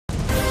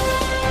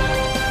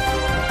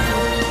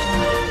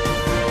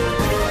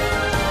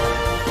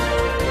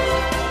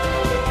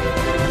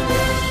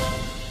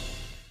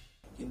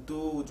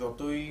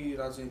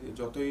রাজনীতি,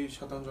 যতই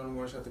সাধারণ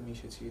জনগণের সাথে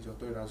মিশেছি,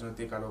 যতই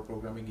রাজনৈতিক আরো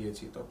প্রোগ্রামে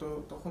গিয়েছি,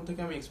 তখন থেকে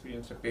আমি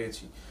এক্সপিরিয়েন্সটা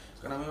পেয়েছি।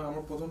 কারণ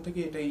আমার প্রথম থেকে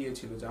এটাই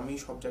ছিল যে আমি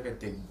সব জায়গায়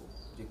দেখবো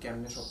যে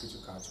কেমনে সবকিছু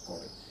কাজ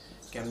করে,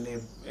 কেমনে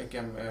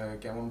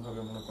কেমন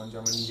ভাবে মনে করেন যে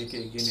আমরা নিজেকে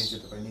এগিয়ে নিয়ে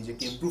যেতে পারি,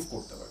 নিজেকে ইমপ্রুভ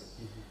করতে পারি।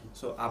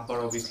 সো আব্বার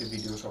অবভিয়াসলি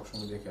ভিডিও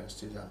সবসময় দেখে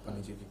আসছে যে আব্বা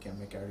নিজেকে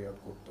কেমনে ক্যারি আউট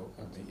করতো,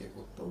 কেমনে ইয়ে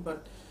করতো। বাট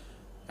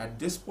অ্যাট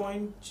দিস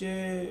পয়েন্ট যে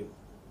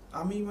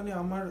আমি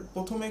আমার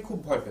প্রথমে খুব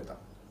ভয় পেতাম,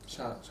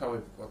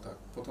 স্বাভাবিক কথা।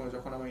 প্রথমে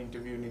যখন আমার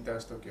ইন্টারভিউ নিতে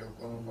আসতো, কেউ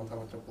কোনো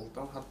কথাবার্তা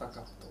বলতাম, হাত পা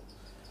কাঁপতো।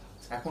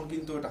 এখন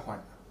কিন্তু এটা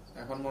হয় না।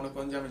 এখন মনে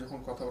করেন যে আমি যখন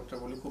কথাবার্তা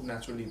বলি খুব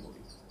ন্যাচুরালি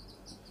বলি।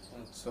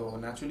 সো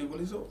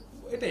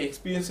এটা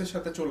এক্সপিরিয়েন্সের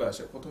সাথে চলে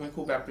আসে। প্রথমে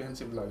খুব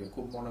অ্যাপ্রিহেন্সিভ লাগে,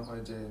 খুব মনে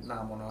হয় যে না,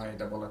 মনে হয়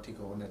এটা বলা ঠিক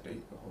হবে না, এটাই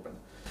হবে না।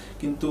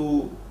 কিন্তু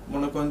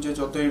মনে করেন যে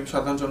যতই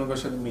সাধারণ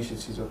জনগণের সাথে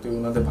মিশেছি, যতই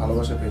ওনাদের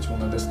ভালোবাসা পেয়েছি,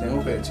 ওনাদের স্নেহ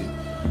পেয়েছি,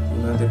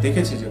 ওনাদের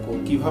দেখেছি যে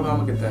কিভাবে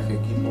আমাকে দেখে,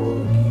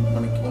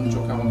 কোন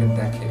চোখে আমাকে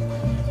দেখে,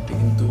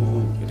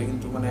 এটা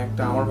কিন্তু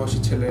একটা আমার বয়সী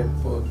ছেলের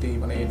প্রতি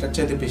এটার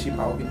চাইতে বেশি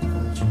পাওয়া কিন্তু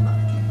কোনো কিছু না।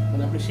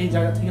 আপনি সেই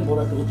জায়গা থেকে বড়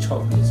একটা উৎসব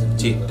পেয়েছেন।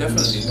 জি,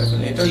 ডেফিনেটলি।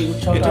 এই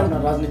উৎসবটা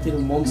আপনার রাজনীতির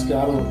মঞ্চকে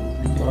আরো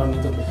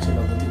ত্বরান্বিত করছে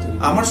বা গতি তৈরি।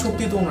 আমার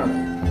শক্তি তো ওনারা,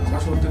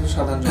 আমার শক্তি তো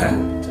সাধারণ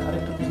জনগণ।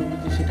 আরেকটা প্রশ্ন,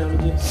 সেটা হলো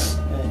যে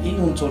এই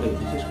অঞ্চলে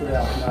বিশেষ করে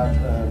আপনার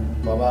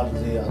বাবার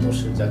যে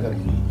আদর্শের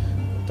জায়গাগুলি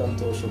অত্যন্ত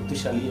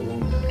শক্তিশালী এবং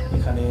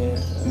এখানে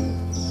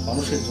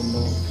মানুষের জন্য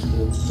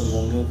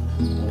উত্তরবঙ্গের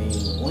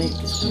অনেক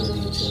কিছু করে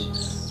দিয়েছেন।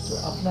 তো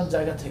আপনার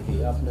জায়গা থেকে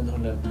আপনি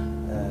ধরলেন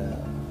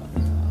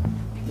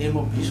এম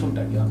অফ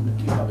ভিশনটাকে আপনি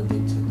কীভাবে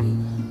দেখছেন যে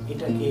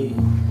এটাকে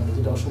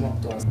যেটা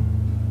অসমাপ্ত আছে,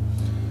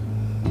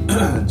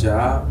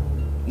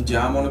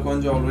 যা মনে করেন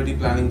যে অলরেডি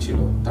প্ল্যানিং ছিল,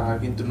 তা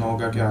কিন্তু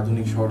নওগাঁকে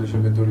আধুনিক শহর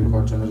হিসেবে তৈরি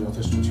করার জন্য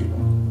যথেষ্ট ছিল।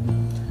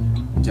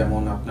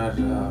 যেমন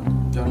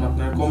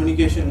আপনার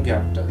কমিউনিকেশন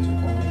গ্যাপটা, যে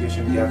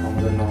কমিউনিকেশন গ্যাপ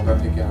আমাদের নওগাঁ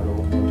থেকে আরো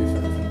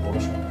ডিফারেন্ট বড়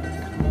শহর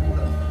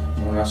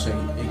যেমন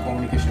রাজশাহী, এই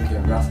কমিউনিকেশন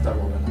গ্যাপ, রাস্তা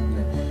বলেন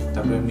আপনি,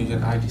 তারপরে নিজের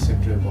আইটি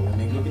সেক্টরে বলেন,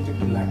 এগুলো কিন্তু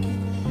একটু ল্যাকিং।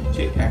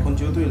 যে এখন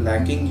যেহেতু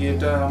ল্যাকিং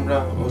ইয়েটা আমরা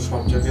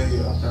সব জায়গায়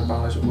আপনার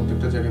বাংলাদেশের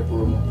প্রত্যেকটা জায়গায়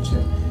পূরণ হচ্ছে,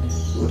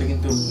 ওটা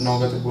কিন্তু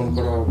নওগাঁতে পূরণ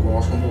করা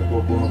অসম্ভব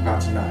কোনো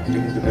কাজ না, এটা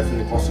কিন্তু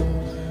ডেফিনেটলি পসিবল।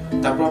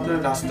 তারপর আপনার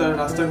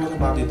রাস্তার কথা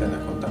বাদ দিতেন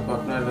এখন, তারপর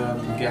আপনার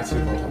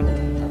গ্যাসের কথা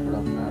বলেন,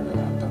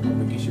 তারপর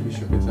কৃষি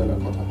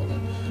বিশ্ববিদ্যালয়ের কথা বলেন,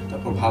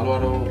 তারপর ভালো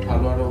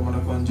আরো মনে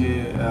করেন যে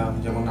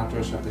যেমন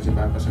নাটোরের সাথে যে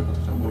বাইপাসের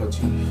কথাটা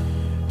বলেছি,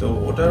 তো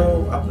ওটাও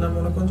আপনার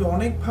মনে করেন যে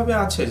অনেকভাবে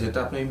আছে যেটা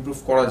আপনার ইমপ্রুভ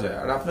করা যায়।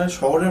 আর আপনার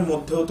শহরের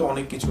মধ্যেও তো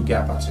অনেক কিছু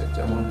গ্যাপ আছে,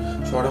 যেমন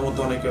শহরের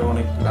মধ্যে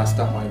অনেক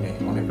রাস্তা হয় নাই,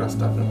 অনেক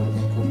রাস্তা আপনার মনে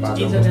করেন খুব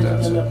বাজে অবস্থায়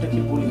আছে। আপনাকে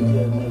বলি যে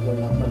মনে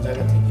করেন আপনার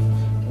জায়গা থেকে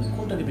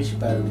কোনটাকে বেশি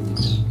প্রায়োরিটি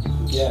দিচ্ছেন,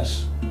 গ্যাস,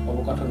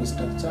 অবকাঠামো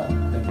স্ট্রাকচার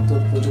নাকি তো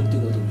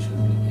প্রযুক্তিগত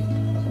বিষয়গুলি?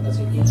 আপনার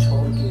কাছে এই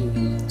শহরকে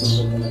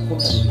পরিকল্পনা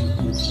কোনটা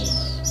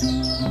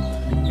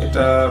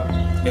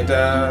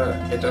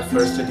এটা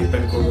ফার্স্টে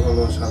ডিপেন্ড করবে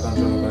হলো সাধারণ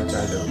জনগণের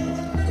চাহিদার উপর,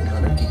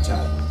 ওনারা কি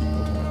চায়।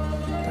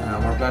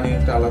 আমার প্ল্যানিং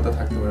একটা আলাদা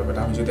থাকতে পারে, বাট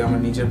আমি যদি আমার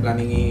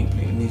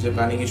নিজের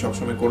প্ল্যানিংই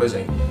সবসময় করে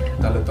যাই,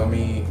 তাহলে তো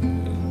আমি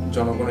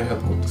জনগণের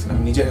হেল্প করতেছি না,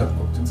 আমি নিজের হেল্প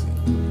করতেছি।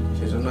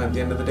 সেই জন্য at the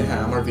end of the day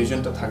হ্যাঁ, আমার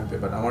ভিশনটা থাকবে,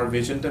 বাট আমার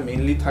ভিশনটা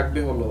মেইনলি থাকবে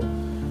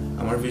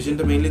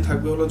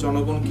হলো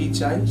জনগণ কি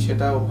চায়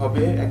সেটা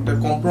ওভাবে একটা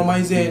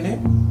কম্প্রোমাইজে এনে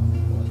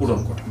পূরণ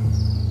করা,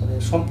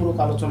 সম্পূরক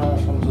আলোচনা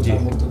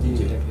সমঝোতার মধ্য দিয়ে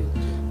এটাকে।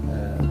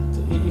 তো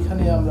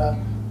এখানে আমরা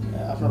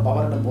আপনার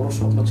বাবার একটা বড়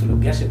স্বপ্ন ছিল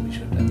গ্যাসের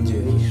বিষয়টা, যে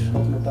এই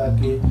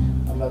স্বপ্নটাকে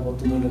আমরা গত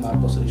 8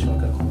 বছর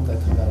সরকার ক্ষমতায়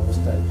থাকার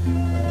অবস্থায়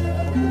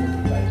এখন পর্যন্ত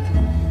পাই।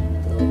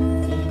 তো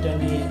এইটা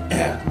নিয়ে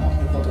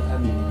আপনি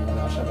কতখানি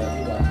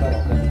আশাবাদী বা আপনার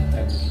অগ্রাধিকার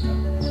থাকবে?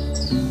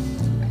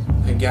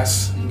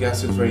 Gas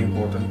is very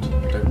important.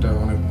 এটা একটা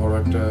অনেক বড়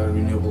একটা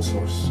রিনিউয়েবল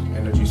সোর্স,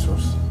 এনার্জি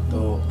সোর্স।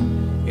 তো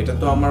এটা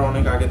তো আমার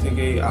অনেক আগে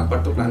থেকেই আব্বার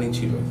তো প্ল্যানিং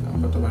ছিল।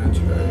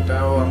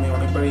 এটাও আমি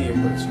অনেকবারই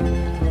করেছি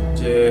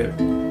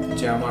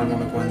যে আমার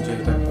মনে করেন যে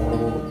এটা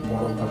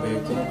বড়ভাবে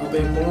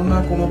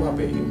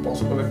কোনোভাবে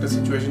ইম্পসিবল একটা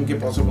সিচুয়েশনকে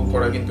পসিবল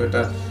করা, কিন্তু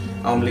এটা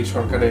আওয়ামী লীগ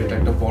সরকারের এটা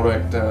একটা বড়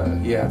একটা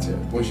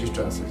বৈশিষ্ট্য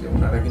আছে যে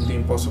ওনারা কিন্তু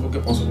ইম্পসিবলকে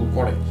পসিবল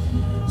করে।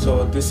 So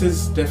this is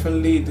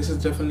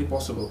definitely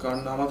possible, কারণ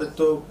আমাদের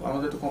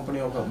তো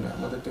কোম্পানির অভাব নেই,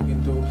 আমাদের তো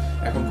কিন্তু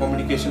এখন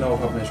কমিউনিকেশনের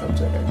অভাব নেই সব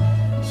জায়গায়।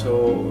 সো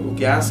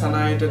গ্যাস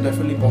আনা এটা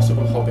ডেফিনেটলি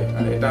পসিবল হবে।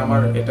 আর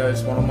এটা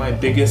is one of my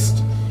biggest,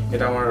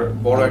 এটা আমার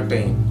বড় একটা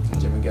এইম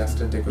যে আমি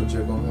গ্যাসটা যে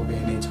কোনোভাবে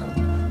এনেই ছাড়ব।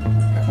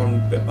 এখন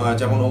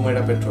যেমন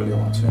ওমেরা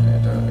পেট্রোলিয়াম আছে,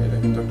 এটা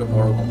কিন্তু একটা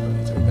বড় কোম্পানি,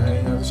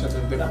 সাথে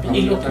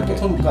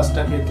প্রথম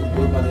কাজটাকে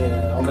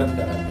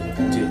অগ্রাধিকার রাখবে।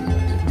 জি,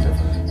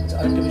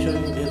 আরেকটা বিষয়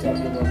যেহেতু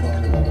আপনি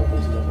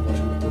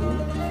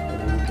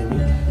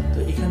তো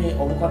এখানে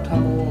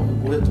অবকাঠামো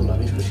গড়ে তোলা,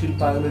 বিশেষ করে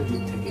শিল্পায়নের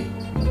দিক থেকে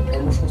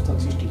কর্মসংস্থান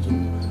সৃষ্টির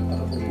জন্য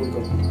আপনার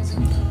পরিকল্পনা আছে?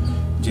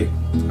 জি,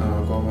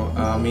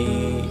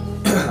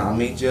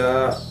 আমি যা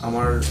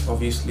আমার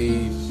অবভিয়াসলি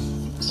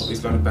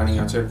অনেক প্ল্যানিং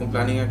আছে, এরকম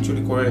প্ল্যানিং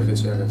অ্যাকচুয়ালি করে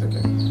রেখেছি আগে থেকে।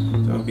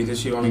 যেমন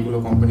বিদেশি অনেকগুলো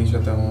কোম্পানির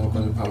সাথে আমার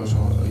ভালো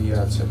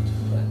আছে,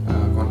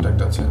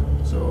 কন্ট্যাক্ট আছে।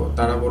 সো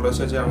তারা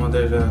বলেছে যে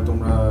আমাদের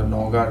তোমরা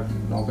নওগাঁ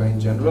ইন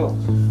জেনারেল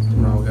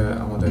তোমরা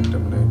আমাদের একটা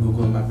মানে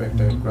গুগল ম্যাপে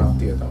একটা গ্রাফ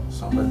দিয়ে দাও,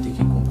 সো আমরা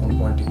দেখি কোন কোন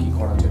পয়েন্টে কী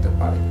করা যেতে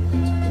পারে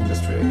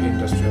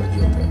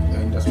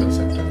ইন্ডাস্ট্রিয়াল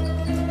সেক্টরে।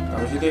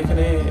 আমি যদি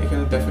এখানে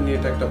ডেফিনেটলি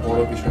এটা একটা বড়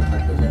বিষয়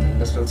থাকবে যে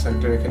ইন্ডাস্ট্রিয়াল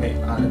সেক্টর এখানে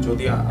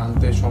যদি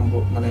আনতে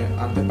সম্ভব মানে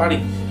আনতে পারি,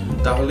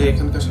 তাহলে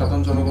এখানকার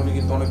সাধারণ জনগণের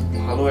কিন্তু অনেক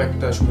ভালো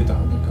একটা সুবিধা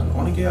হবে। কারণ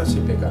অনেকে আছে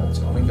বেকার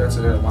আছে, অনেকে আছে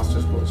যারা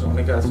মাস্টার্স করেছে,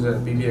 অনেকে আছে যারা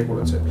বিবিএ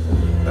করেছে,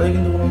 তাদের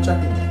কিন্তু কোনো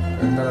চাকরি নেই।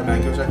 তারা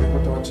ব্যাংকেও চাকরি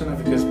করতে পারছে না,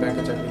 বিকজ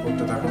ব্যাংকে চাকরি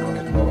করতে তখন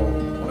অনেক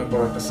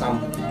বড় একটা সাম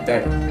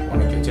দেয়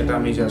অনেকে, যেটা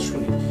আমি যা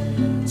শুনি।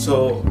 সো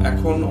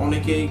এখন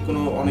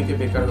অনেকে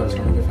বেকার আছে,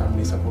 অনেকে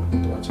ফ্যামিলি সাপোর্ট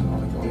করতে পারছে না,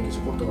 অনেকে অনেক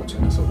কিছু করতে পারছে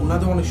না। সো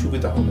ওনাদের অনেক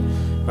সুবিধা হবে,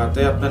 তাতে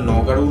আপনার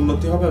নওগাঁরও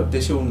উন্নতি হবে আর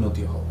দেশে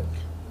উন্নতি হবে।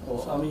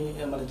 আমি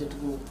মানে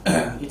যেটুকু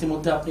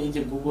ইতিমধ্যে আপনি এই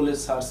যে গুগলের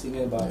সার্চিং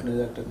এ বা আপনার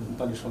একটা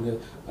কোম্পানির সঙ্গে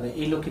মানে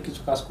এই লক্ষ্যে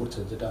কিছু কাজ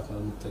করছেন, যেটা আপনার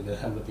মুখ থেকে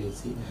আমরা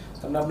পেয়েছি।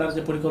 তারপরে আপনার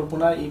যে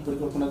পরিকল্পনা, এই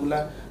পরিকল্পনাগুলো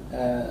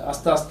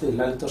আস্তে আস্তে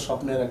লালিত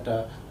স্বপ্নের একটা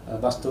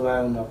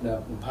বাস্তবায়ন আপনি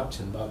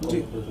ভাবছেন বা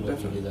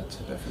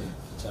যাচ্ছেন।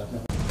 আচ্ছা,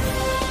 আপনার